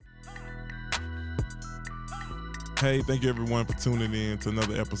Hey, thank you everyone for tuning in to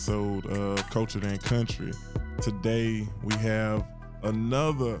another episode of Cultured and Country. Today we have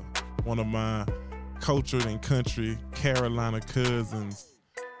another one of my Cultured and Country Carolina cousins.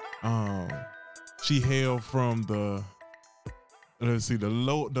 She hailed from the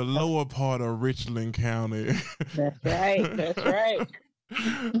lower part of Richland County. That's right. That's right.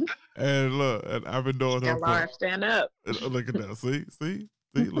 And look, and I've been doing her Laura, stand up. Look at that. See,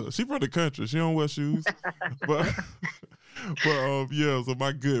 look, she from the country. She don't wear shoes. but yeah, so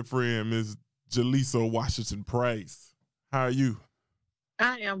my good friend, Miss Jaleesa Washington Price. How are you?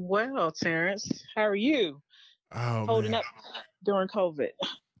 I am well, Terrence. How are you? Holding up during COVID.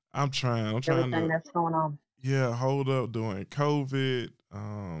 I'm trying Everything that's going on. Yeah, hold up during COVID.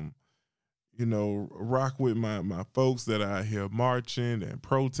 Rock with my folks that are out here marching and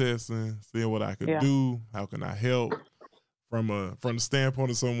protesting, seeing what I could do. How can I help? From the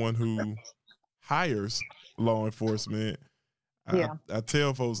standpoint of someone who hires law enforcement, I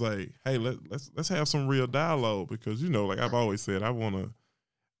tell folks like, hey, let's have some real dialogue, because like I've always said, I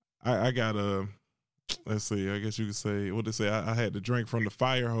gotta, let's see, I guess you could say what they say. I had to drink from the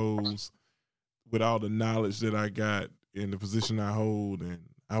fire hose with all the knowledge that I got in the position I hold, and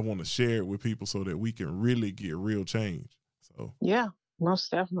I want to share it with people so that we can really get real change. So yeah,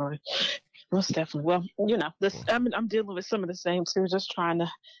 most definitely. Most definitely. Well, I'm dealing with some of the same too. Just trying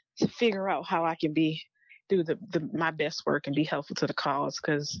to figure out how I can do my best work and be helpful to the cause.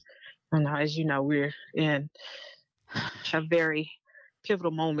 Because, as you know, we're in a very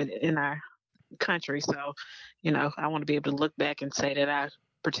pivotal moment in our country. So, I want to be able to look back and say that I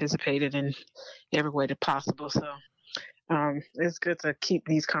participated in every way that possible. So, it's good to keep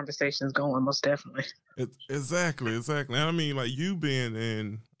these conversations going, most definitely. Exactly. And I mean, like, you being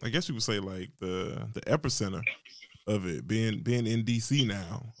in, I guess you would say, like, the epicenter of it, being in DC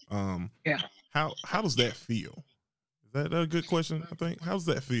now. How does that feel? Is that a good question, I think? How does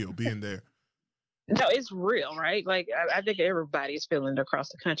that feel, being there? No, it's real, right? Like, I think everybody's feeling it across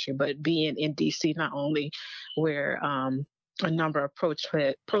the country, but being in DC, not only where a number of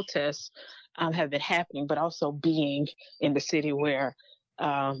protests have been happening, but also being in the city where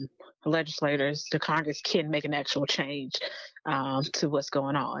legislators, the Congress, can make an actual change to what's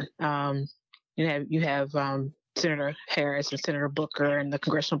going on. You have Senator Harris and Senator Booker and the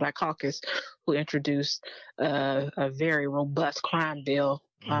Congressional Black Caucus, who introduced a very robust crime bill,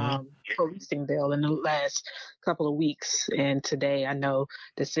 policing bill, in the last couple of weeks. And today, I know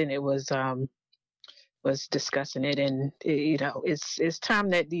the Senate was discussing it, and it's time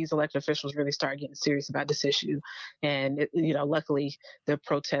that these elected officials really start getting serious about this issue. And luckily, the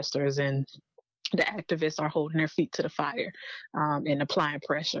protesters and the activists are holding their feet to the fire and applying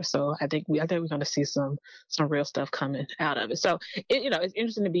pressure. So I think we're going to see some real stuff coming out of it. So it's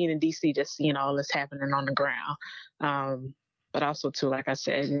interesting to be in DC, just seeing all this happening on the ground. But also, too, like I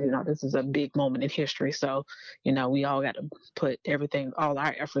said, this is a big moment in history. So we all got to put all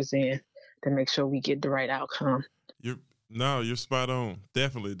our efforts in to make sure we get the right outcome. You're spot on.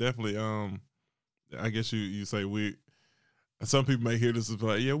 Definitely. I guess you say some people may hear this as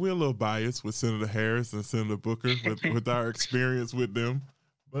like, yeah, we're a little biased with Senator Harris and Senator Booker with our experience with them.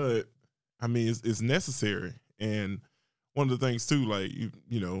 But I mean, it's necessary. And one of the things too, like,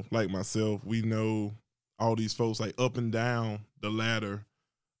 like myself, we know all these folks like up and down the ladder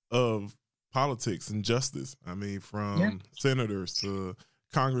of politics and justice. I mean, from senators to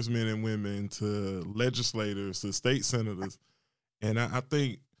congressmen and women to legislators to state senators. And I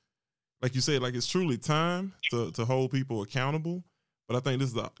think, like you said, like, it's truly time to hold people accountable. But I think this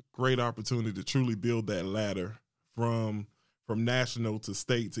is a great opportunity to truly build that ladder from national to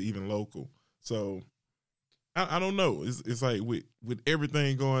state to even local. So I don't know. It's like with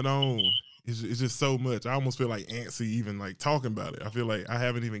everything going on, it's just so much. I almost feel like antsy even like talking about it. I feel like I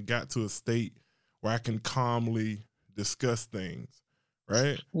haven't even got to a state where I can calmly discuss things.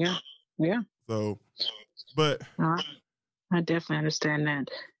 Right? Yeah. So, but I definitely understand that.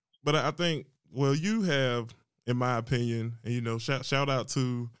 But I think, well, you have, in my opinion, and shout out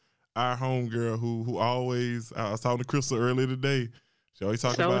to our homegirl who always, I was talking to Crystal earlier today. She always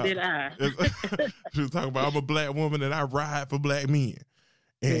talking about. So did I. She was talking about, I'm a black woman and I ride for black men.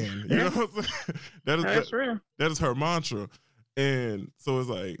 And you know what I'm saying? That's real. That is her mantra. And so it's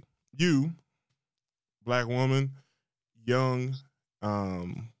like, you, black woman, young,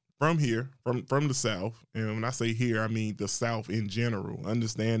 from here, from the South, and when I say here, I mean the South in general,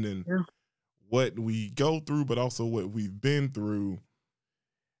 understanding what we go through, but also what we've been through.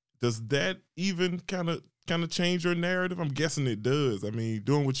 Does that even kind of change your narrative? I'm guessing it does. I mean,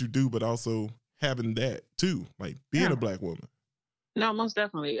 doing what you do, but also having that too, like being a black woman. No, most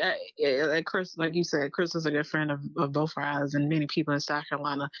definitely. Chris, like you said, Chris is a good friend of both of ours and many people in South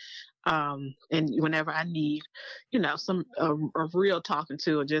Carolina. And whenever I need, some a real talking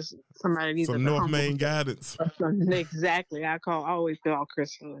to, or just somebody needs Some a North humble, Main guidance. exactly. I always call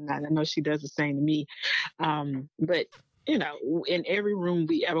Crystal, and I know she does the same to me. But in every room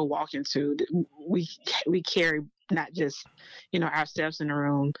we ever walk into, we carry not just ourselves in the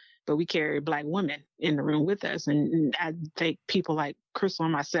room, but we carry Black women in the room with us, and I think people like Crystal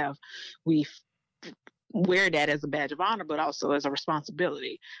and myself, we wear that as a badge of honor, but also as a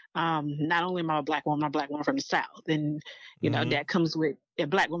responsibility. Not only am I a Black woman, I'm a Black woman from the South, and that comes with a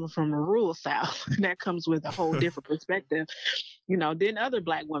Black woman from the rural South. That comes with a whole different perspective, than other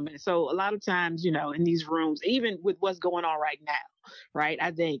Black women. So a lot of times, in these rooms, even with what's going on right now, right,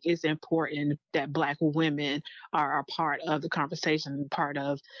 I think it's important that Black women are a part of the conversation, part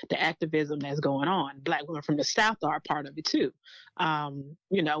of the activism that's going on. Black women from the South are a part of it too.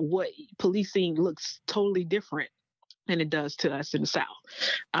 What policing looks totally different than it does to us in the South.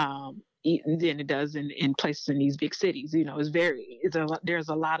 Than it does in places in these big cities. There's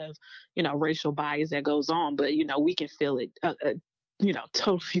a lot of racial bias that goes on, but we can feel it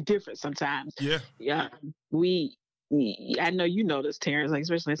totally different sometimes. Yeah. I know you know this, Terrence, like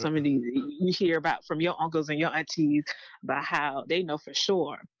especially some of these you hear about from your uncles and your aunties about how they know for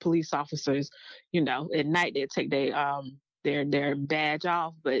sure police officers, at night they take their badge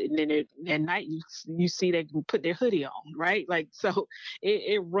off, but then at night you see they can put their hoodie on, right? Like, so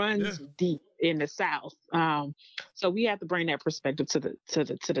it runs deep in the South. So we have to bring that perspective to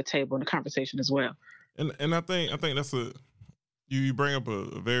the table in the conversation as well. And I think that's you bring up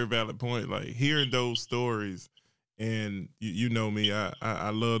a very valid point. Like hearing those stories, and you know me, I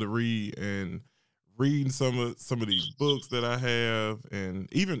love to read, and reading some of these books that I have, and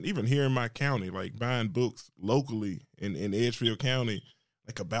even here in my county, like buying books locally in Edgefield County,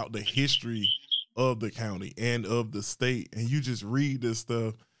 like about the history of the county and of the state, and you just read this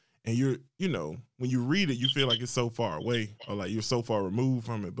stuff, and when you read it, you feel like it's so far away, or like you're so far removed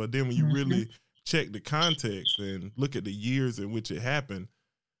from it. But then when you really check the context and look at the years in which it happened,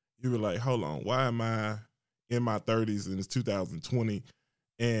 you were like, hold on, why am I in my 30s and it's 2020,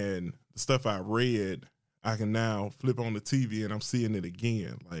 and the stuff I read, I can now flip on the TV and I'm seeing it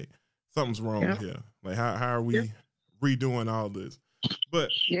again. Like something's wrong here. Like how are we redoing all this? But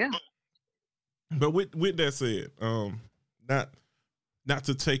with that said, not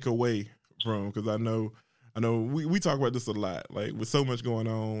to take away from, because I know we talk about this a lot, like with so much going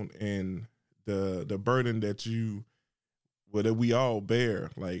on and the burden that we all bear,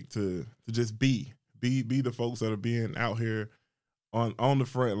 like to just be the folks that are being out here on the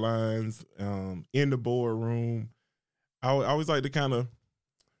front lines, in the boardroom. I always like to kind of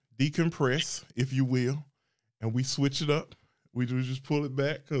decompress, if you will, and we switch it up. We just pull it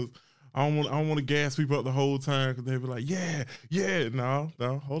back, because I don't want to gas people up the whole time, because they be like, yeah, no,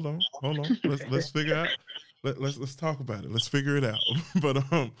 hold on, let's figure out, let's talk about it, let's figure it out.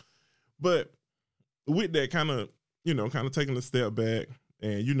 But with that kind of taking a step back,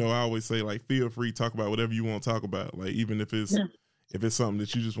 and I always say, like, feel free to talk about whatever you want to talk about, like even if it's something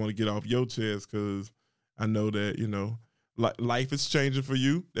that you just want to get off your chest, because I know that life is changing for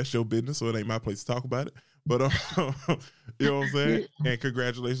you. That's your business, so it ain't my place to talk about it. But you know what I'm saying? And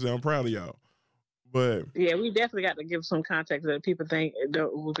congratulations, I'm proud of y'all. But yeah, we definitely got to give some context that people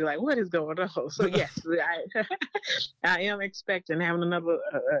will be like, what is going on? So yes, I am expecting having another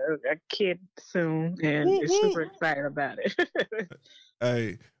a kid soon, and super excited about it.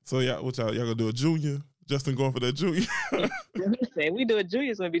 Hey, so y'all gonna do a junior? Justin going for that junior? We do a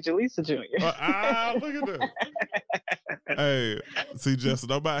junior, it's gonna be Jaleesa Junior. Look at that. Hey, see,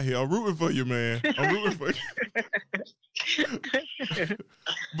 Justin, I'm out here. I'm rooting for you, man. I'm rooting for you.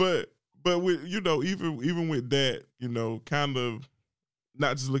 But with even with that, kind of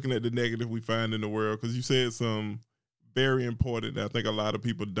not just looking at the negative we find in the world, because you said some very important that I think a lot of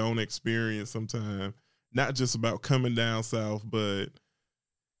people don't experience sometimes. Not just about coming down south, but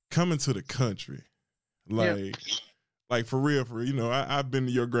coming to the country. Like for real, I've been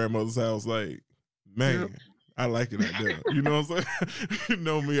to your grandmother's house. Like, man, I like it out there. You know what I'm saying? You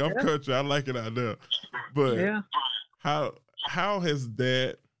know me, I'm country. I like it out there. But how has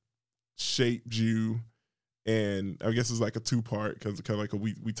that shaped you? And I guess it's like a two-part, because kind of like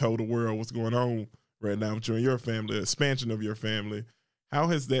we told the world what's going on right now with you and your family, the expansion of your family. How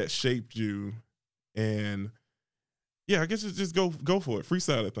has that shaped you? And I guess it's just go for it,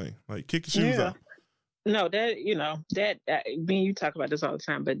 freestyle that thing, like kick your shoes out. No, that me and you talk about this all the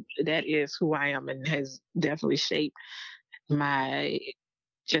time, but that is who I am, and has definitely shaped my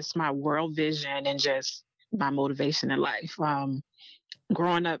world vision, and just my motivation in life.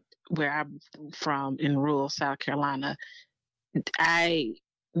 Growing up where I'm from in rural South Carolina, I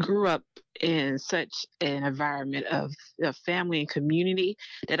grew up in such an environment of family and community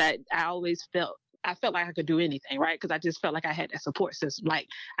that I always felt like I could do anything, right? Because I just felt like I had that support system. Like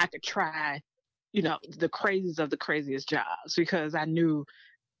I could try, the craziest of the craziest jobs because I knew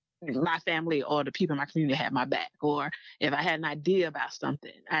my family or the people in my community had my back. Or if I had an idea about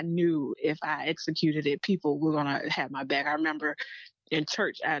something, I knew if I executed it, people were going to have my back. I remember in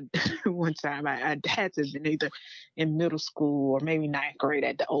church, one time I had to have been either in middle school or maybe ninth grade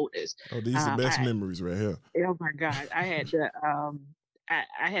at the oldest. Oh, these are the best memories right here. Oh my God. I had the,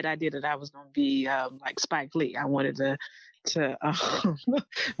 I had idea that I was going to be like Spike Lee. I wanted to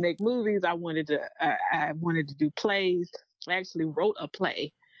make movies. I wanted to do plays. I actually wrote a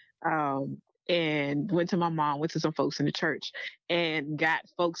play and went to my mom, went to some folks in the church, and got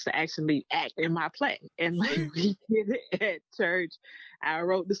folks to actually act in my play. And like we did it at church. I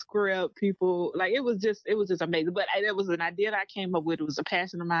wrote the script. People like it was just amazing. But it was an idea that I came up with. It was a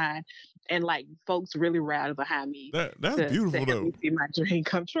passion of mine, and like folks really rallied behind me. That's beautiful though. See my dream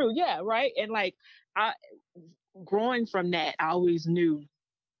come true. Yeah, right. And like growing from that, I always knew,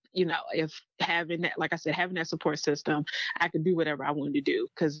 if having that, like I said, having that support system, I could do whatever I wanted to do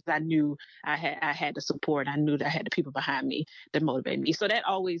because I knew I had the support. I knew that I had the people behind me that motivated me. So that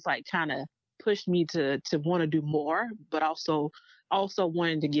always like kind of pushed me to want to do more, but also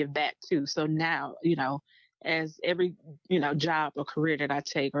wanting to give back too. So now, as every, job or career that I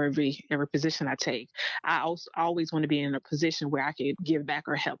take or every position I take, I always want to be in a position where I could give back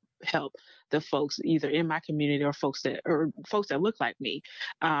or help the folks either in my community or folks that look like me.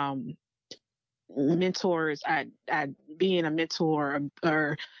 Mentors, I being a mentor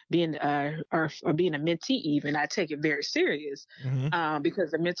or being being a mentee even, I take it very serious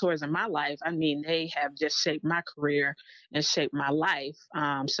because the mentors in my life, I mean, they have just shaped my career and shaped my life.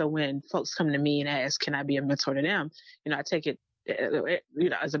 So when folks come to me and ask, can I be a mentor to them? I take it,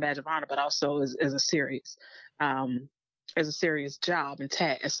 as a badge of honor, but also as a serious job and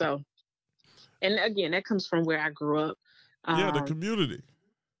task. So, and again, that comes from where I grew up. The community.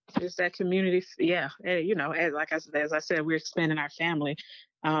 Just that community, yeah. And, as I said, we're expanding our family.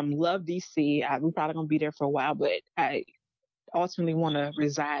 Love DC. We're probably gonna be there for a while, but I ultimately want to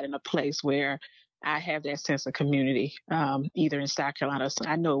reside in a place where I have that sense of community, either in South Carolina.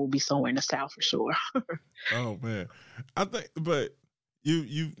 I know it will be somewhere in the South for sure. Oh man, I think, but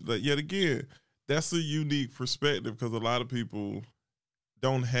you like yet again, that's a unique perspective because a lot of people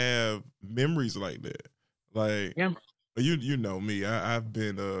don't have memories like that. Like, yeah. You know me. I've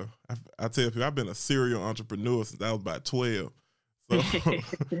been I tell people I've been a serial entrepreneur since I was about 12. So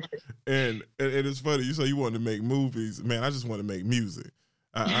and it's funny, you say you wanted to make movies. Man, I just want to make music.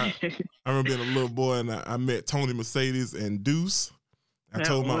 I remember being a little boy and I met Tony Mercedes and Deuce. I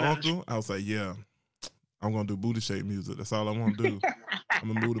told my uncle, I was like, yeah, I'm gonna do booty shape music. That's all I want to do.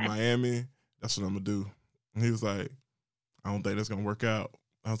 I'm gonna move to Miami. That's what I'm gonna do. And he was like, I don't think that's gonna work out.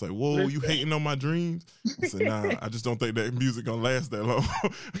 I was like, whoa, you hating on my dreams? I said, nah, I just don't think that music gonna last that long.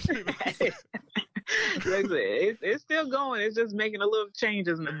 It's still going. It's just making a little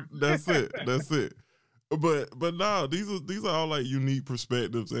changes now. That's it. But no, these are all like unique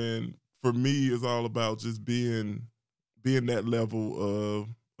perspectives, and for me, it's all about just being that level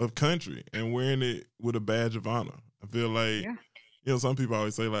of country and wearing it with a badge of honor. I feel like, some people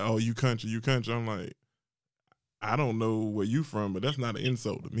always say like, oh, you country. I'm like, I don't know where you from, but that's not an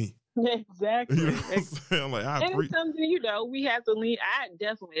insult to me. Exactly. You know what I'm saying? Like, it's something, we have to lean. I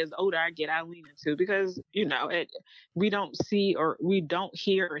definitely, as older I get, I lean into because, we don't see or we don't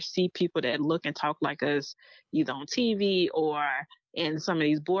hear or see people that look and talk like us either on TV or in some of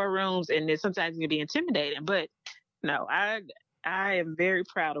these boardrooms, and it sometimes can be intimidating. But no, I am very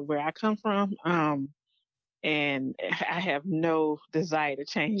proud of where I come from, and I have no desire to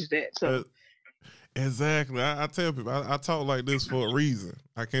change that. So. Exactly. I tell people I talk like this for a reason.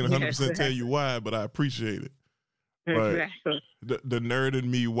 I can't 100% tell you why, but I appreciate it. Exactly. The nerd in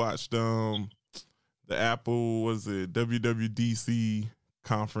me watched the Apple, WWDC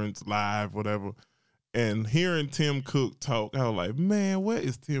conference live, whatever. And hearing Tim Cook talk, I was like, man, where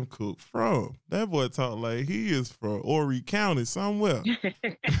is Tim Cook from? That boy talk like he is from Horry County somewhere. You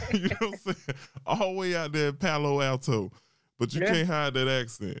know what I'm saying? All the way out there in Palo Alto. But you can't hide that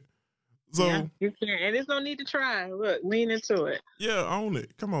accent. So you can, and there's no need to try. Look, lean into it. Yeah, own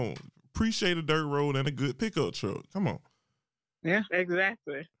it. Come on, appreciate a dirt road and a good pickup truck. Come on. Yeah,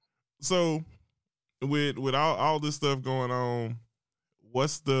 exactly. So, with all this stuff going on,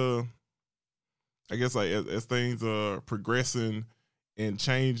 what's the? I guess like as things are progressing and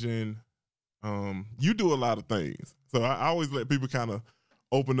changing, you do a lot of things. So I always let people kind of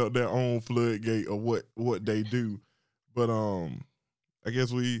open up their own floodgate of what they do. But I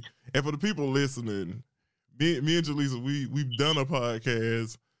guess and for the people listening, me and Jaleesa, we've done a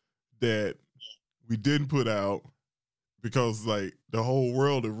podcast that we didn't put out because like the whole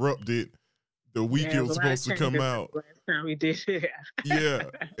world erupted the week it was supposed to come out. Last time we did, yeah,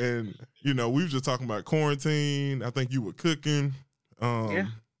 and we were just talking about quarantine. I think you were cooking. I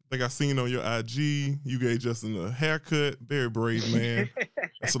think I seen on your IG you gave Justin a haircut. Very brave man.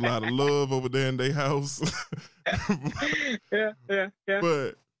 That's a lot of love over there in their house. yeah.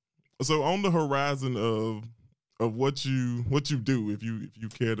 But so on the horizon of what you do, if you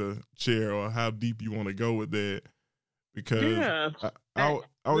care to share or how deep you want to go with that, because I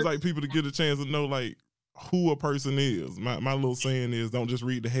always like people to get a chance to know like who a person is. My little saying is don't just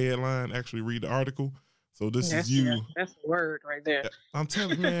read the headline, actually read the article. So this is you. That's the word right there. I'm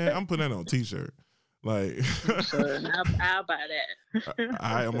telling you, man, I'm putting that on a t-shirt. Like I'll buy that.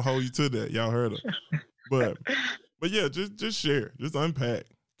 I am gonna hold you to that. Y'all heard her. But yeah, just share. Just unpack.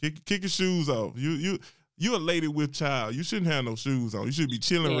 Kick your shoes off. You a lady with child. You shouldn't have no shoes on. You should be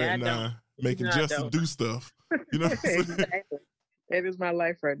chilling right now, making Justin do stuff. You know what I'm saying? Exactly. That is my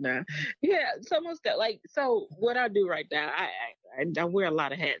life right now. Yeah, so what I do right now, I wear a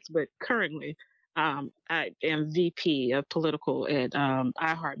lot of hats, but currently I am VP of political at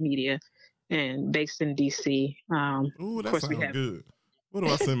iHeartMedia and based in DC. Ooh, that sounds good. What do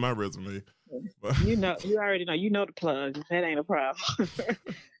I send my resume? You already know the plug. That ain't a problem.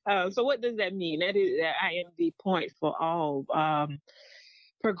 So what does that mean? That is that I am the point for all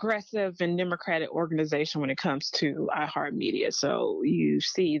progressive and democratic organization when it comes to iHeartMedia. So you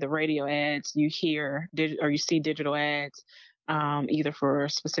see the radio ads, you hear or you see digital ads, either for a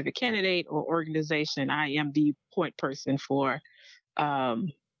specific candidate or organization. I am the point person for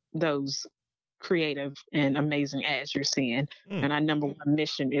those creative and amazing ads you're seeing. And our number one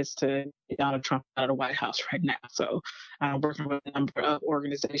mission is to get Donald Trump out of the White House right now. So I'm working with a number of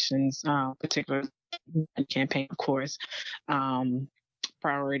organizations, particularly campaign, of course,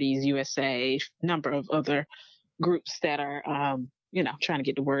 Priorities USA, number of other groups that are, trying to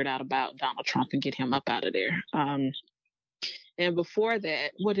get the word out about Donald Trump and get him up out of there. And before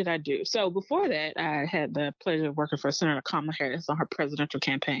that, what did I do? So before that, I had the pleasure of working for Senator Kamala Harris on her presidential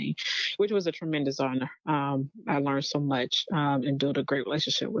campaign, which was a tremendous honor. I learned so much and built a great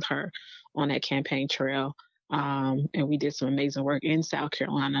relationship with her on that campaign trail. And we did some amazing work in South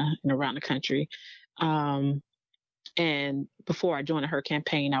Carolina and around the country. And before I joined her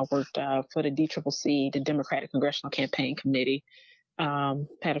campaign, I worked for the DCCC, the Democratic Congressional Campaign Committee.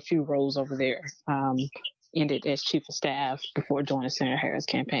 Had a few roles over there. Ended as chief of staff before joining Senator Harris'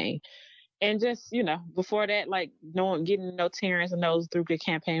 campaign. And just, before that, getting to know Terrence and those through the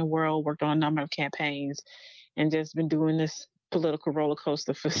campaign world, worked on a number of campaigns and just been doing this political roller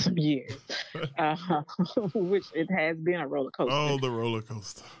coaster for some years, which it has been a roller coaster. All the roller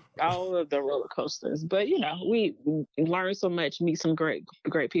coaster. All of the roller coasters. But, we learned so much, meet some great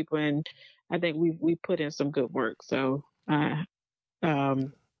people, and I think we put in some good work. So,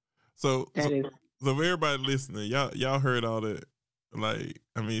 So for everybody listening, y'all heard all that. Like,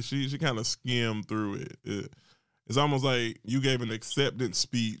 I mean, she kind of skimmed through it. It's almost like you gave an acceptance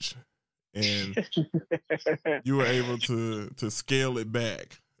speech and you were able to scale it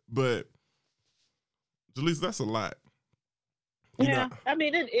back. But Jaleesa, that's a lot. I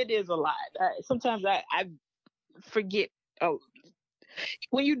mean, it is a lot. Sometimes I forget. Oh,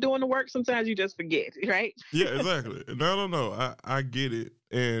 when you're doing the work, sometimes you just forget, right? Yeah, exactly. No. I get it.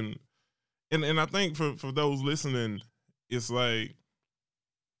 And I think for those listening, it's like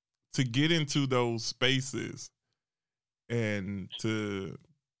to get into those spaces and to,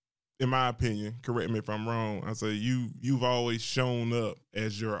 in my opinion, correct me if I'm wrong, I say you've always shown up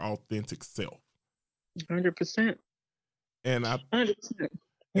as your authentic self. 100%. And 100%.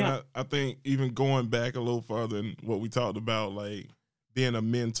 Yeah. And I think even going back a little further than what we talked about, like being a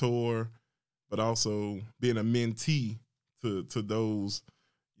mentor, but also being a mentee to those,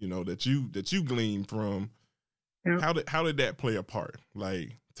 that you glean from. Yeah. How did that play a part?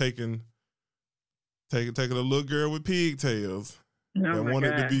 Like taking a little girl with pigtails that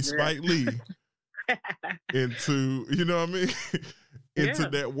wanted to be Spike Lee into, into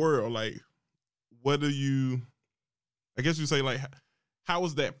that world. Like, what do you? I guess you say like, how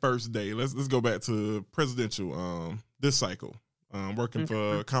was that first day? Let's go back to presidential this cycle, working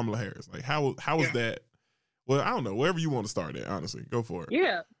for Kamala Harris. Like, how was that? Well, I don't know. Wherever you want to start at, honestly, go for it.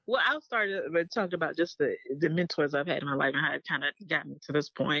 Yeah. Well, I'll start by talking about just the mentors I've had in my life and how it kind of got me to this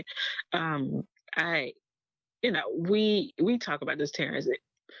point. We talk about this, Terrence.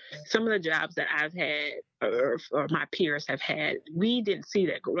 some of the jobs that I've had or my peers have had, we didn't see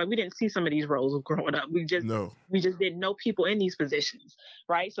that. Like we didn't see some of these roles growing up. We just didn't know people in these positions,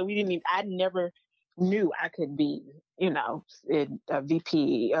 right? So we didn't. I never knew I could be, a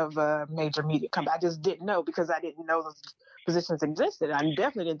VP of a major media company. I just didn't know because I didn't know those positions existed. I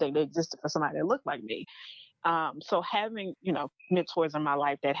definitely didn't think they existed for somebody that looked like me. So having, mentors in my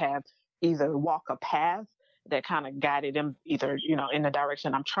life that have either walk a path that kind of guided them either, in the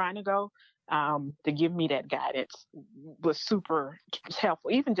direction I'm trying to go, to give me that guidance was super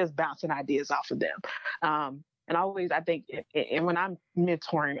helpful, even just bouncing ideas off of them. And always, I think, and when I'm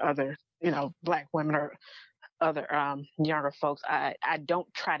mentoring other, Black women or other younger folks, I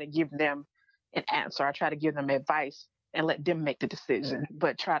don't try to give them an answer. I try to give them advice and let them make the decision,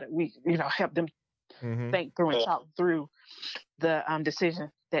 but try to, help them think through and talk through the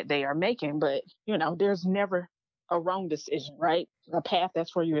decision that they are making. But, there's never a wrong decision, right? A path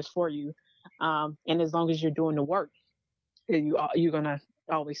that's for you is for you. And as long as you're doing the work, you're going to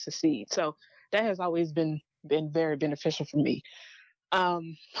always succeed. So that has always been very beneficial for me.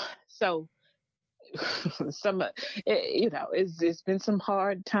 So it's been some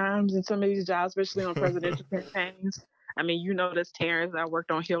hard times in some of these jobs, especially on presidential campaigns. I mean, this, Terrence, I worked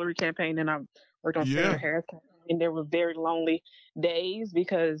on Hillary campaign and I worked on Senator Harris campaign. There were very lonely days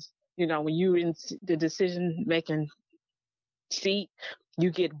because, when you in the decision-making seat, you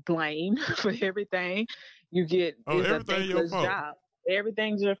get blamed for everything. You get everything your fault. Job.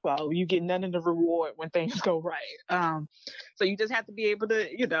 Everything's your fault. You get none of the reward when things go right. So you just have to be able to,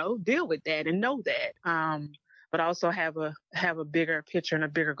 deal with that and know that. But also have a bigger picture and a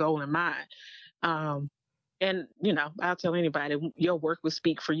bigger goal in mind. And I'll tell anybody, your work will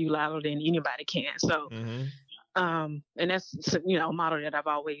speak for you louder than anybody can. So, and that's a model that I've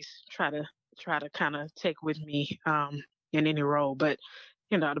always try to kind of take with me in any role. But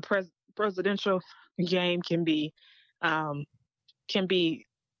the presidential game can be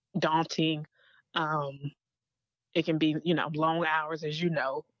daunting. It can be, long hours, as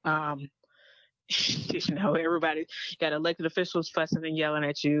everybody got elected officials fussing and yelling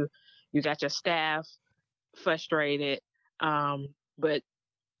at you. You got your staff frustrated. But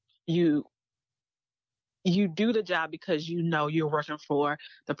you do the job because you're working for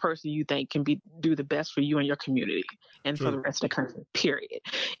the person you think can do the best for you and your community and for the rest of the country, period.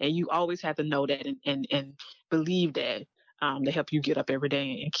 And you always have to know that and believe that to help you get up every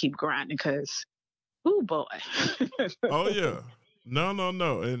day and keep grinding because, oh boy. Oh yeah. No.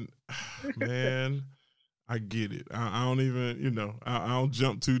 And man, I get it. I don't even, I don't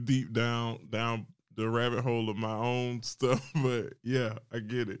jump too deep down the rabbit hole of my own stuff, but yeah, I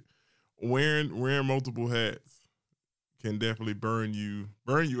get it. Wearing multiple hats can definitely burn you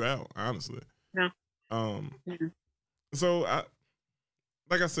out, honestly. Yeah. So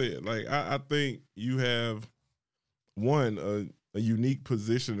like I said, I think you have a unique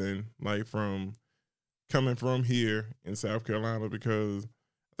positioning, like from coming from here in South Carolina, because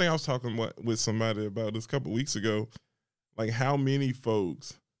I think I was talking with somebody about this a couple of weeks ago, like how many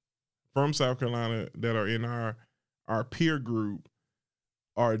folks from South Carolina that are in our peer group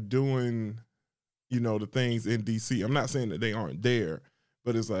are doing, the things in DC. I'm not saying that they aren't there,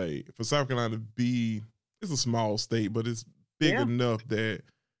 but it's like for South Carolina to be, it's a small state, but it's big enough that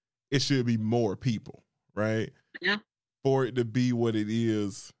it should be more people, right? Yeah. For it to be what it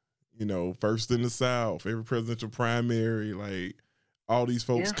is, first in the South, every presidential primary, like all these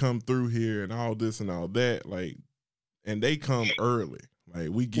folks come through here and all this and all that, like, and they come early. Like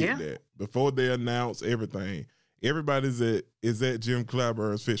we get that before they announce everything. Everybody's is at Jim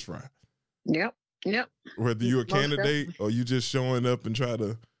Clyburn's fish fry. Yep. Whether you're a candidate or you just showing up and try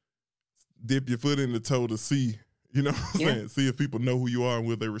to dip your foot in the toe to see, what I'm saying? See if people know who you are and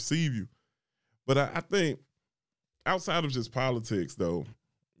will they receive you. But I think outside of just politics, though,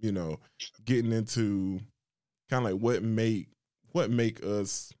 getting into kind of like what make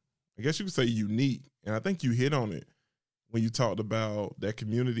us, I guess you could say, unique. And I think you hit on it when you talked about that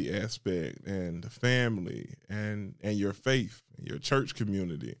community aspect and the family and your faith, your church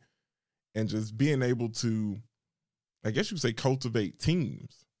community, and just being able to, I guess you could say, cultivate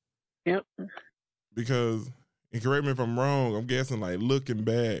teams. Yep. Because, and correct me if I'm wrong, I'm guessing like looking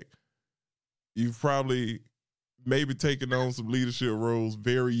back, you've probably maybe taken on some leadership roles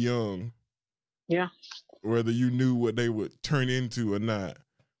very young. Yeah. Whether you knew what they would turn into or not.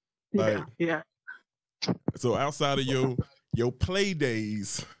 Like, yeah. So outside of your play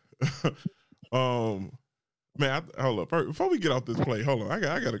days, man, hold up. Before we get off this play, hold on. I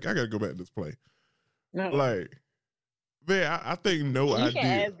gotta go back to this play. No. Like, Man, I think no You can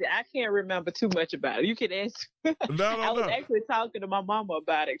idea. ask. I can't remember too much about it. You can ask. I was No. actually talking to my mama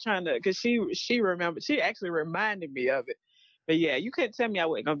about it, trying to, because she remembered. She actually reminded me of it. But yeah, you couldn't tell me I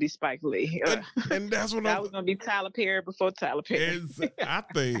wasn't gonna be Spike Lee. And that's what I was gonna be Tyler Perry before Tyler Perry. I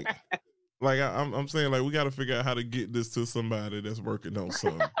think, like I'm saying, like we got to figure out how to get this to somebody that's working on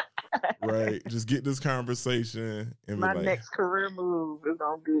something, right? Just get this conversation and My like, next career move is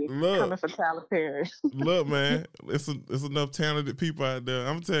gonna be coming for Tyler Perry. Look, man, it's enough talented people out there.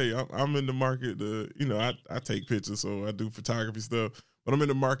 I'm gonna tell you, I'm in the market to, I take pictures, so I do photography stuff, but I'm in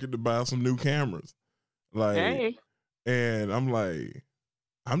the market to buy some new cameras, like, hey. And I'm like,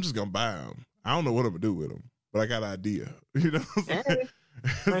 I'm just gonna buy them. I don't know what I'm gonna do with them, but I got an idea, you know. Hey.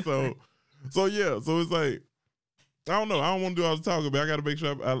 so yeah, so it's like, I don't know. I don't want to do all the talking, but I got to make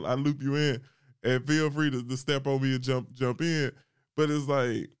sure I loop you in, and feel free to step on me and jump in. But it's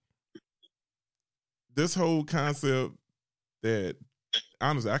like this whole concept that,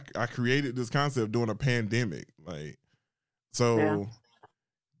 honestly, I created this concept during a pandemic, like, so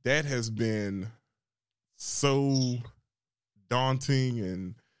that has been so daunting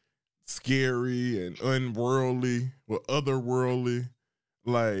and scary and unworldly, or otherworldly.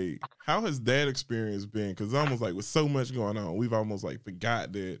 Like, how has that experience been? Because it's almost like with so much going on, we've almost like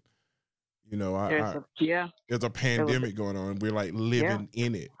forgot that, there's a pandemic going on. We're like living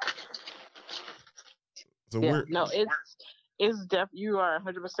in it. So it's you are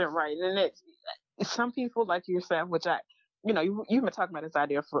 100% right, and it's some people like yourself, which you've been talking about this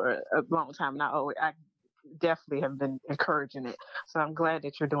idea for a long time now. I definitely have been encouraging it, so I'm glad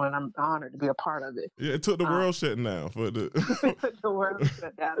that you're doing it. I'm honored to be a part of it. Yeah, it took the world shutting down for the the world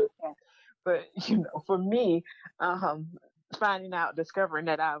shut down. But for me, discovering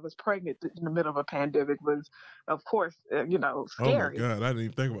that I was pregnant in the middle of a pandemic was, of course, scary. Oh my God, I didn't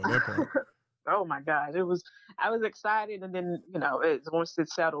even think about that part. Oh my God, I was excited, and then once it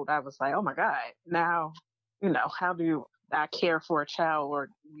settled, I was like, oh my God, now how do I care for a child or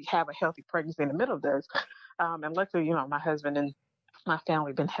have a healthy pregnancy in the middle of this? And luckily, my husband and my family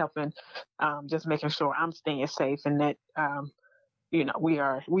have been helping, just making sure I'm staying safe, and that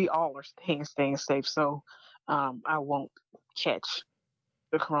we all are staying safe, so I won't catch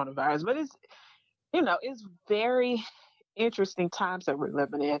the coronavirus. But it's very interesting times that we're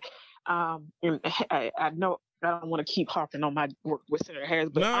living in. And I know I don't want to keep harping on my work with Senator Harris,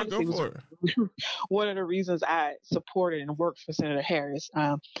 but honestly, go for it. One of the reasons I supported and worked for Senator Harris,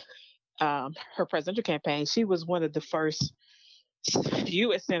 her presidential campaign. She was one of the first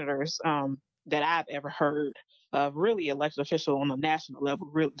U.S. senators that I've ever heard of, really elected official on the national level,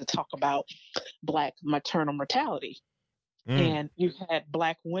 really to talk about Black maternal mortality. And you had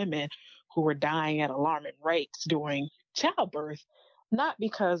Black women who were dying at alarming rates during childbirth, not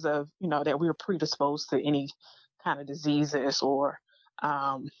because of that we were predisposed to any kind of diseases or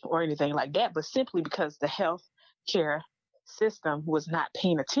anything like that, but simply because the health care system was not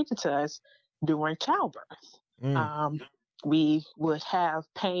paying attention to us during childbirth. We would have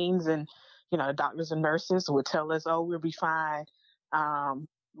pains, and doctors and nurses would tell us, "Oh, we'll be fine.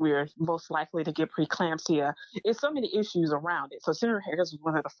 We're most likely to get preeclampsia." It's so many issues around it. So Senator Harris was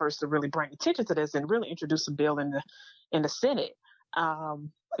one of the first to really bring attention to this and really introduce a bill in the Senate.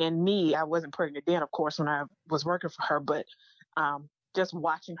 And me, I wasn't pregnant then, of course, when I was working for her, but just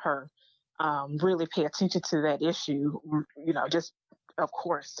watching her really pay attention to that issue, just, of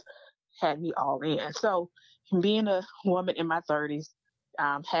course, had me all in. So being a woman in my 30s,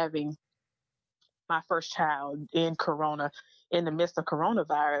 having my first child in the midst of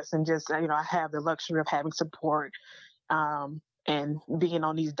coronavirus, and just, I have the luxury of having support and being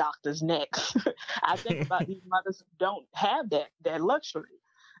on these doctors' necks. I think about these mothers who don't have that luxury.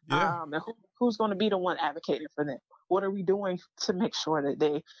 Yeah. And who's going to be the one advocating for them? What are we doing to make sure that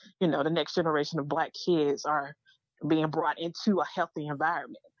they, the next generation of Black kids are being brought into a healthy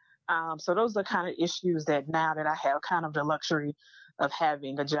environment? So those are the kind of issues that now that I have kind of the luxury of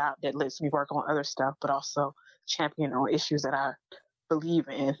having a job that lets me work on other stuff, but also champion on issues that I believe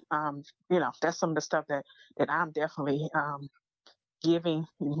in. That's some of the stuff that I'm definitely giving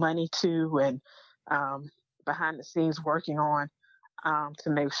money to, and behind the scenes working on to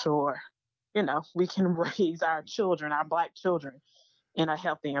make sure, we can raise our children, our Black children, in a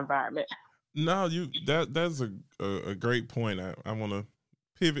healthy environment. No, that's a great point. I want to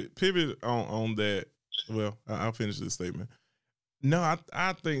pivot on that. Well, I'll finish this statement. No,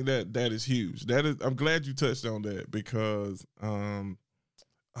 I think that is huge. I'm glad you touched on that, because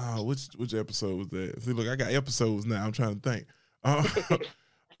which episode was that? See, look, I got episodes now. I'm trying to think.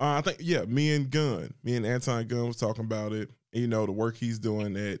 I think me and Anton Gunn was talking about it. The work he's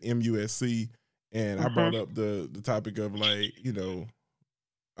doing at MUSC, and I Mm-hmm. brought up the topic of like,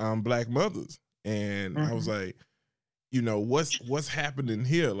 Black mothers, and I was Mm-hmm. like, what's happening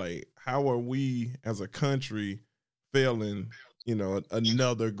here? Like, how are we as a country failing,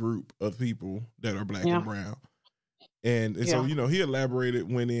 another group of people that are Black Yeah. and brown? And so, Yeah. he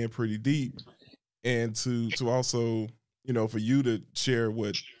elaborated, went in pretty deep, and to also, for you to share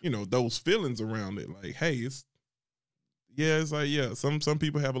what, those feelings around it, like, hey, it's like, yeah, some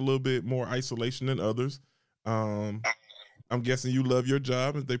people have a little bit more isolation than others. I'm guessing you love your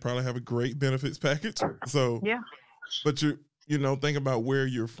job, and they probably have a great benefits package. So, Yeah. but think about where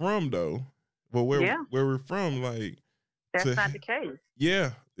you're from though. Well, Yeah. where we're from, like, That's to, not the case.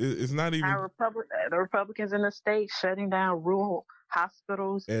 yeah, it's not even The Republicans in the state shutting down rural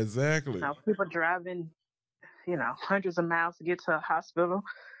hospitals. exactly. People driving, hundreds of miles to get to a hospital.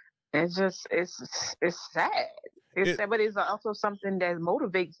 It's just it's sad. It's It sad, but it's also something that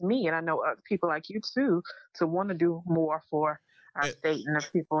motivates me, and I know other people like you too, to want to do more for our it, state and the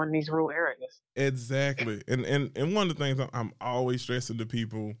people in these rural areas. exactly. And one of the things I'm always stressing to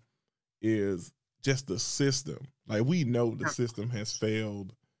people is just the system. Like, we know the system has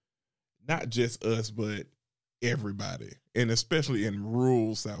failed, not just us, but everybody, and especially in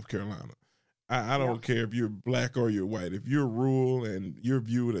rural South Carolina. I Yeah. don't care if you're Black or you're white. If you're rural and you're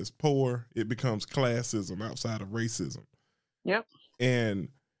viewed as poor, it becomes classism outside of racism. Yep. And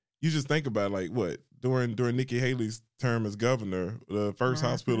you just think about, like, what during Nikki Haley's term as governor, the first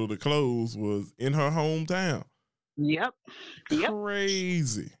hospital to close was in her hometown. Yep. Yep.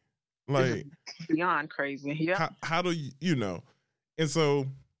 Crazy. Like, beyond crazy. Yeah. How do you And so,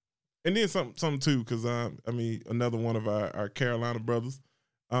 and then something too, because another one of our Carolina brothers,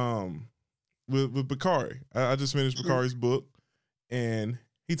 with Bakari. I just finished Bakari's book, and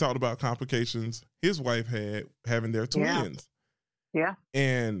he talked about complications his wife had having their twins. Yeah.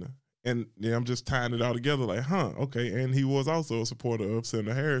 And I'm just tying it all together, like, okay. And he was also a supporter of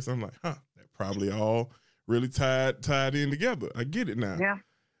Senator Harris. I'm like, that probably all really tied in together. I get it now. Yeah.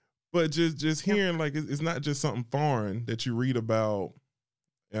 But just hearing, like, it's not just something foreign that you read about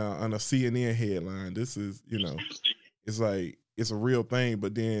on a CNN headline. This is, it's like, it's a real thing.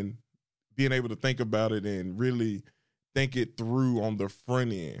 But then being able to think about it and really think it through on the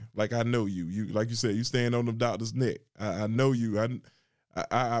front end. Like, I know you like you said, you stand on the doctor's neck. I know you.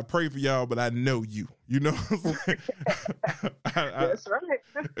 I pray for y'all, but I know you. You know what I'm saying? That's right.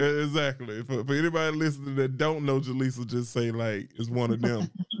 Exactly. For anybody listening that don't know Jaleesa, just say, like, it's one of them.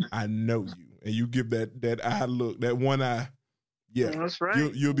 I know you, and you give that eye look, that one eye. Yeah, that's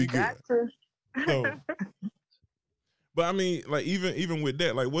right. You'll be good. So, but I mean, like, even with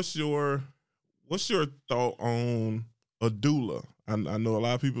that, like, what's your thought on a doula? I know a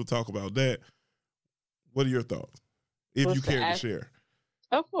lot of people talk about that. What are your thoughts, if you care to share?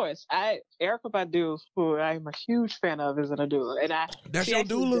 Of course, Erykah Badu, who I'm a huge fan of, is a doula, and that's your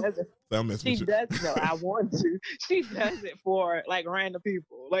doula. She does. No, I want to. She does it for, like, random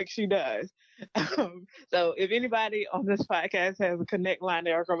people, like she does. So if anybody on this podcast has a connect line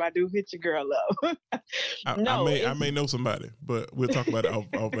to Erykah Badu, hit your girl up. I may know somebody, but we'll talk about it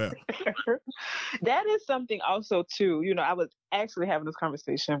off air. That is something also too. I was actually having this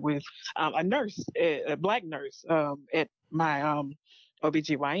conversation with a nurse, a Black nurse, at my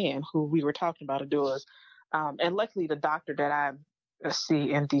OBGYN, who we were talking about doulas. And luckily the doctor that I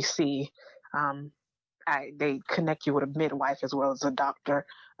see in DC, they connect you with a midwife as well as a doctor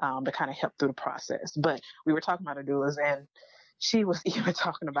to kind of help through the process. But we were talking about doulas, and she was even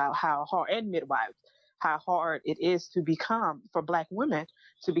talking about how hard, and midwives, how hard it is to become, for Black women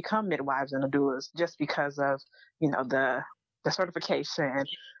to become midwives and doulas, just because of, the certification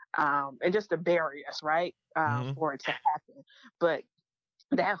and just the barriers, right, for it to happen. But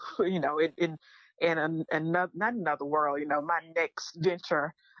that, in not another world, my next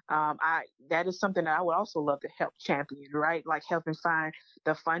venture, that is something that I would also love to help champion, right? Like, helping find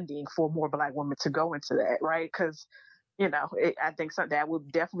the funding for more Black women to go into that, right? Because I think that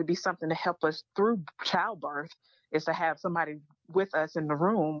would definitely be something to help us through childbirth, is to have somebody with us in the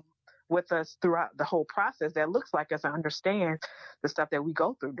room with us throughout the whole process that looks like us and understands the stuff that we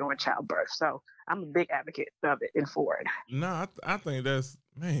go through during childbirth. So I'm a big advocate of it and for it. No, I think that's,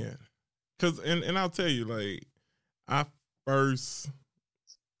 man, because and I'll tell you, like, I first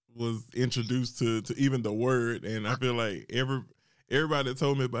was introduced to even the word, and I feel like everybody that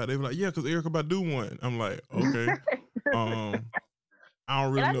told me about it, they were like, yeah, because Erykah Badu won. I'm like, okay. I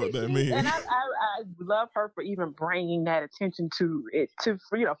don't really know what that means. And I love her for even bringing that attention to it, for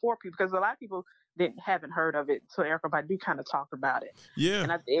people, because a lot of people haven't heard of it until Erykah Badu kind of talked about it. Yeah.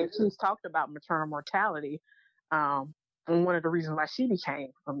 And she's talked about maternal mortality, one of the reasons why she became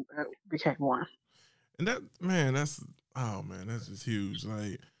one. And that man, that's just huge.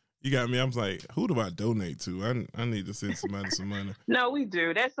 Like you got me. I was like, who do I donate to? I need to send somebody some money. No, we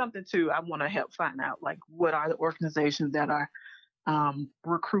do. That's something too. I want to help find out, like, what are the organizations that are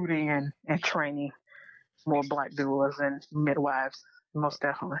recruiting and training more Black doulas and midwives. Most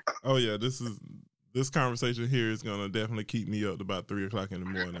definitely. Oh yeah, this conversation here is gonna definitely keep me up to about 3:00 in the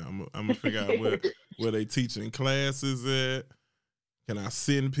morning. I'm gonna figure out where they teaching classes at. Can I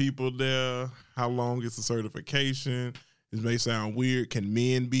send people there? How long is the certification? This may sound weird. Can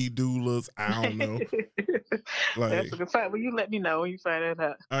men be doulas? I don't know. Like, that's a good fight. Well, you let me know when you find that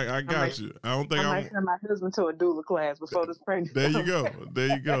out. I got you. I don't think I might send my husband to a doula class before this pregnancy. There you go. There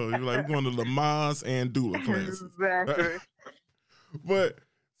you go. You're like, we're going to Lamaze and doula classes. Exactly. But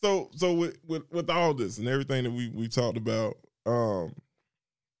so with all this and everything that we talked about,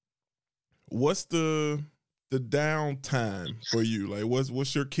 what's the downtime for you? Like,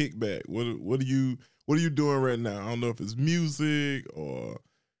 what's your kickback? What are you doing right now? I don't know if it's music or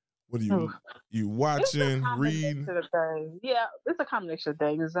what are you watching, reading? Yeah, it's a combination of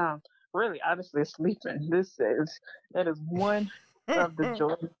things. Really, honestly, sleeping. That is one of the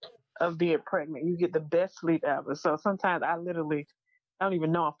joys of being pregnant. You get the best sleep ever. So sometimes I don't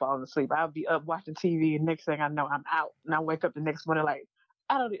even know I'm falling asleep. I'll be up watching TV, and next thing I know, I'm out, and I wake up the next morning like,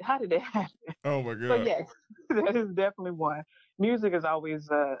 how did that happen? Oh my God. So yes, that is definitely one. Music is always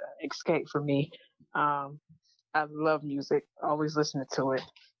an escape for me. I love music, always listening to it.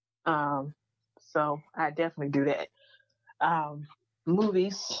 So I definitely do that.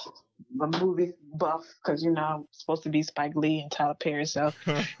 Movies, I'm a movie buff because I'm supposed to be Spike Lee and Tyler Perry. So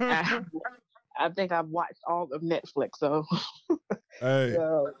I think I've watched all of Netflix. So hey,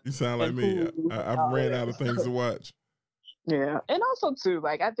 you sound like me. I've ran out of things to watch. Yeah, and also too,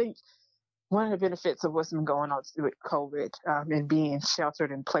 like, I think one of the benefits of what's been going on with COVID and being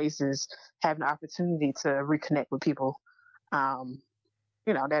sheltered in places, having the opportunity to reconnect with people, that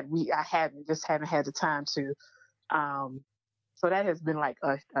I haven't had the time to. So that has been like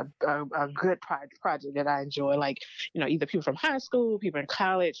a good project that I enjoy. Like, either people from high school, people in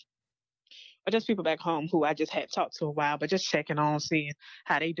college, or just people back home who I just hadn't talked to a while, but just checking on, seeing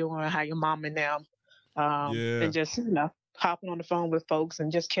how they doing, how your mom and them, and just hopping on the phone with folks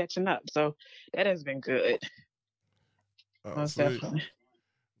and just catching up. So that has been good. Most definitely.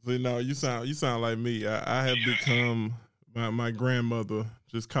 See, no, you sound like me. I have become my grandmother,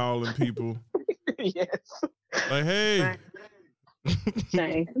 just calling people. Yes. Like, hey.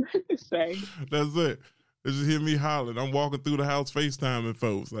 Same. That's it. They just hear me hollering. I'm walking through the house FaceTiming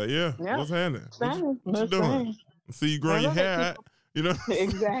folks. Like, yeah. What's happening? What you doing? See you growing your hair out,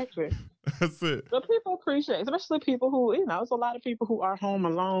 Exactly. That's it. But people appreciate, especially people who, there's a lot of people who are home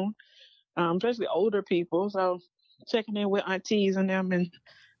alone, especially older people. So checking in with aunties and them and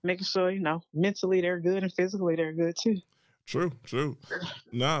making sure, mentally they're good and physically they're good too. True.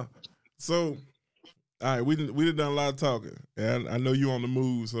 Nah. So, all right, we done done a lot of talking. And I know you're on the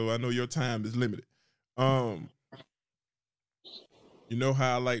move, so I know your time is limited. You know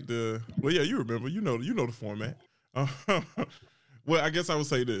how I like you remember, you know the format. Well, I guess I would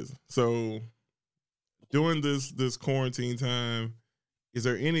say this. So during this quarantine time, is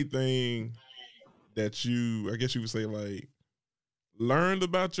there anything that I guess you would say, like, learned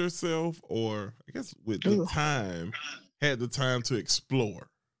about yourself, or I guess with the time, had the time to explore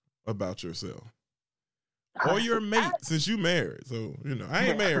about yourself? Or your mate, since you married. So, I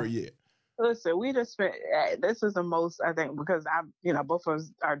ain't married yet. Listen, we just spent, this is the most, I think, because both of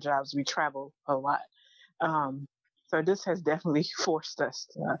our jobs, we travel a lot. So this has definitely forced us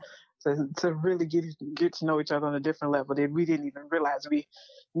to really get to know each other on a different level that we didn't even realize we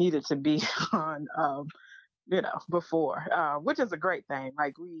needed to be on, before, which is a great thing.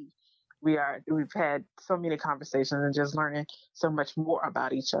 Like, we've had so many conversations and just learning so much more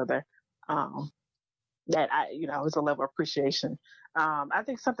about each other. That is a level of appreciation. I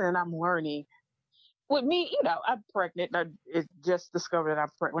think something that I'm learning with me, I'm pregnant. I just discovered that I'm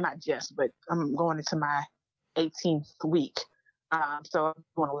pregnant. Well, not just, but I'm going into my 18th week. So I'm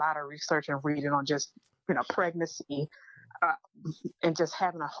doing a lot of research and reading on just, pregnancy, and just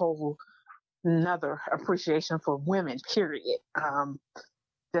having a whole another appreciation for women, period.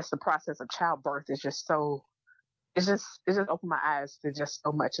 Just the process of childbirth is just so, it just opened my eyes to just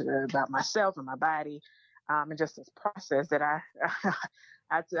so much about myself and my body, and just this process that I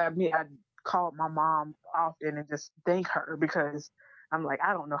called my mom often and just thank her, because I'm like,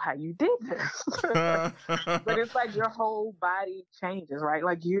 I don't know how you did this, but it's like your whole body changes, right?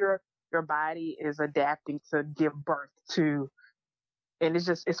 Like your body is adapting to give birth to, and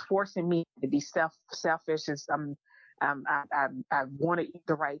it's forcing me to be selfish. I want to eat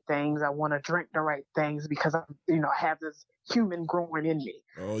the right things. I want to drink the right things because I have this human growing in me.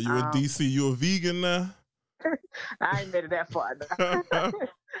 Oh, you in DC? You a vegan now? I ain't made it that far.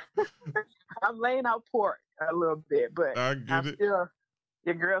 I'm laying out pork a little bit, but I get it.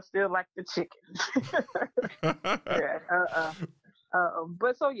 Your girl still like the chicken. Yeah.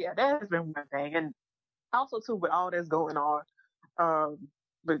 But so yeah, that has been one thing, and also too with all that's going on,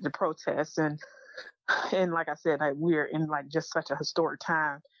 with the protests and like I said, like we're in like just such a historic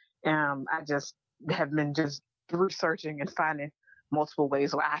time. I just have been just researching and finding multiple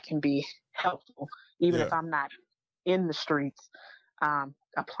ways where I can be helpful, even if I'm not in the streets,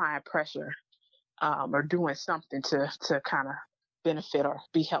 applying pressure, or doing something to kind of benefit or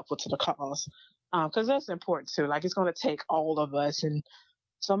be helpful to the cause. Because that's important too. Like it's going to take all of us and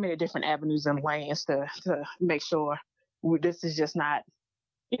so many different avenues and lanes to make sure this is just not,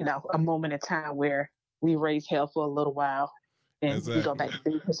 a moment in time where we raise hell for a little while and we go back to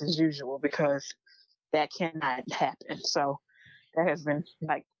business as usual, because that cannot happen. So that has been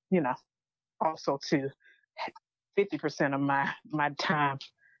like, also to 50% of my time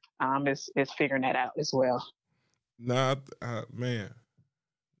is figuring that out as well. Nah, man,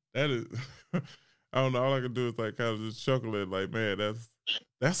 that is, I don't know. All I can do is like kind of just chuckle at like, man,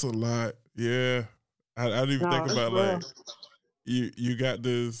 that's a lot. Yeah. I didn't even think about like, you got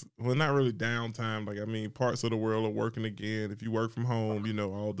this, well, not really downtime. Like, I mean, parts of the world are working again. If you work from home,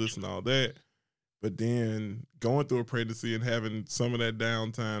 all this and all that. But then going through a pregnancy and having some of that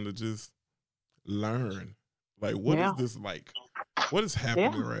downtime to just learn, like, what is this like? What is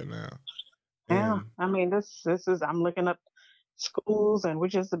happening right now? Yeah, I mean, this is, I'm looking up schools and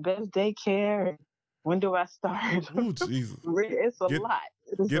which is the best daycare. And when do I start? Oh, Jesus. It's a lot.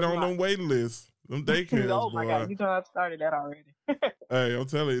 Get on them waiting lists. Them daycares, oh my God, you know I've started that already. Hey, I'm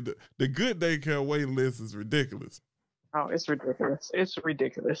telling you, the good daycare waiting list is ridiculous. Oh, it's ridiculous. It's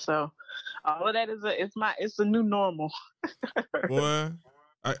ridiculous. So all of that it's a new normal. Boy,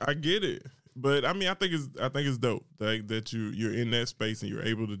 I get it. But I mean, I think it's dope that you're in that space and you're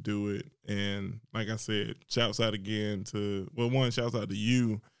able to do it. And like I said, shouts out again to, well, one, shouts out to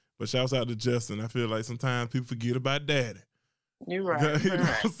you, but shouts out to Justin. I feel like sometimes people forget about Daddy. You're right.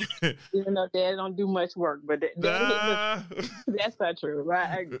 Right. Even though Dad don't do much work, but that's not true.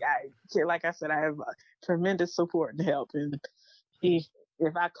 Right? Like I said, I have tremendous support and help, and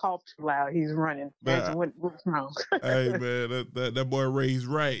if I cough too loud, he's running. What's wrong? Hey man, that boy raised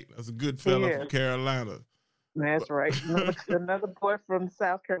right. That's a good fella from Carolina. That's right. Another boy from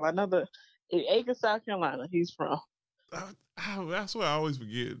South Carolina, another Aiken, South Carolina. He's from. That's what I always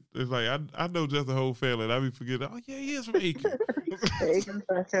forget. It's like I know just the whole family, and I be forgetting. Oh yeah, he is from Aiken. Aiken,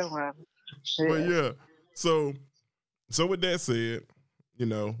 South Carolina. Yeah. But yeah, so with that said,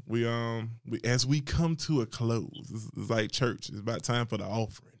 we as we come to a close, it's like church. It's about time for the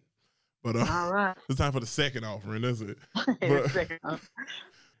offering. But all right, it's time for the second offering. That's it. But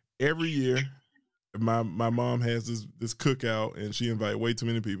every year, my mom has this cookout, and she invites way too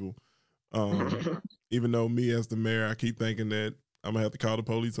many people. Even though me as the mayor, I keep thinking that I'm gonna have to call the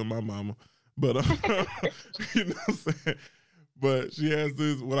police on my mama. But you know what I'm saying? But she has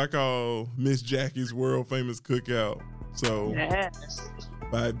this, what I call Miss Jackie's world famous cookout. So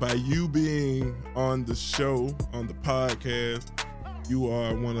by you being on the show, on the podcast, you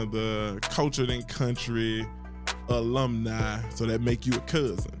are one of the Cultured in Country alumni. So that make you a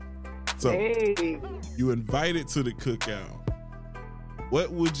cousin. So you invited to the cookout.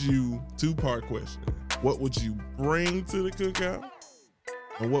 What would you, two-part question, what would you bring to the cookout?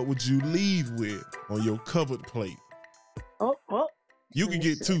 And what would you leave with on your covered plate? Oh. You can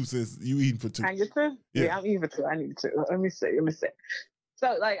get two since you eating for two. I get two? Yeah, I'm eating for two. I need two. Let me see.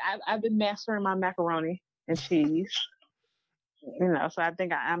 So, like, I've been mastering my macaroni and cheese. So I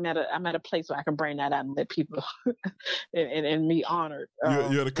think I'm at a place where I can bring that out and let people and me honored.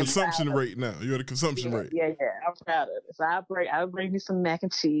 You're at a consumption rate now. You're at a consumption rate. Yeah. I'm proud of it. So I'll bring me some mac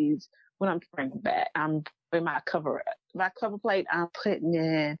and cheese when I'm bringing back. I'm in my cover plate. I'm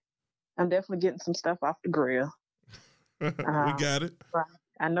definitely getting some stuff off the grill. We got it.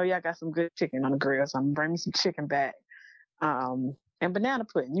 I know y'all got some good chicken on the grill, so I'm bringing some chicken back. And banana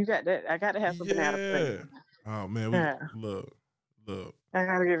pudding. You got that? I got to have some banana pudding. Oh man, look. I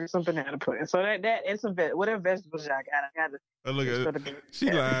gotta give you some banana pudding. So that and some whatever vegetables y'all got. I gotta. Look at it.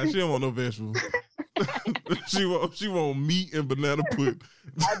 She lying. She don't want no vegetables. she want meat and banana pudding.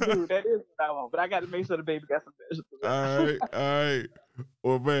 I do. That is what I want. But I got to make sure the baby got some vegetables. All right.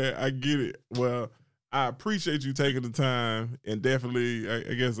 Well, man, I get it. Well, I appreciate you taking the time, and definitely,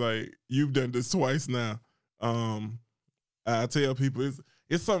 I guess, like, you've done this twice now. I tell people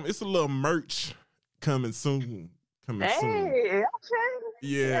it's a little merch coming soon coming soon. Okay.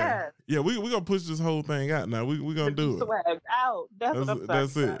 Yeah. Yeah, we gonna push this whole thing out now. We gonna do it. Swag out.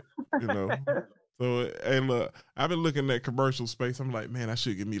 That's it. You know. So hey, look, I've been looking at commercial space. I'm like, man, I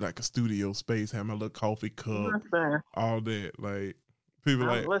should get me like a studio space, have my little coffee cup, all that. Like people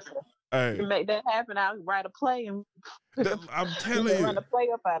like, listen, hey, you make that happen. I'll write a play and I'm telling you, run a play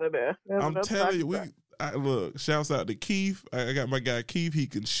up out of there. I'm telling you, look. Shouts out to Keith. I got my guy Keith. He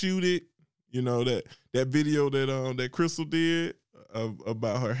can shoot it. You know that video that Crystal did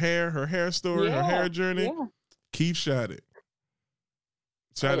about her hair story, her hair journey. Yeah. Keith shot it.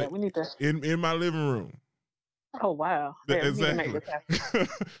 We need to in my living room. Oh wow! Exactly.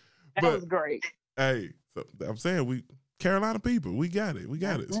 That was great. Hey, so I'm saying we Carolina people, we got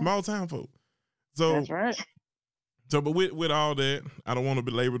it. Small town folk. So that's right. So, but with all that, I don't want to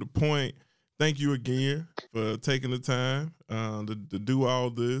belabor the point. Thank you again for taking the time to do all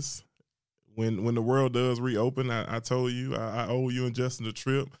this. When the world does reopen, I told you I owe you and Justin a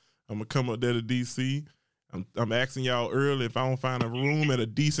trip. I'm gonna come up there to DC. I'm asking y'all early if I don't find a room at a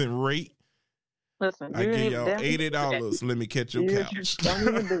decent rate. Listen, I give y'all $80. Let me catch your couch. Don't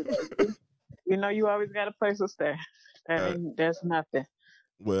even do that. You know you always got a place to stay. There's nothing.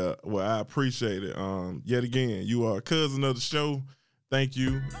 Well, I appreciate it. Yet again, you are a cousin of the show. Thank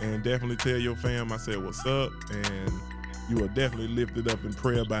you, and definitely tell your fam I said what's up, and you are definitely lifted up in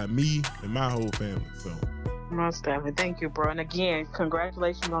prayer by me and my whole family. So, most definitely, thank you, bro. And again,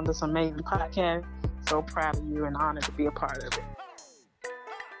 congratulations on this amazing podcast. So proud of you and honored to be a part of it.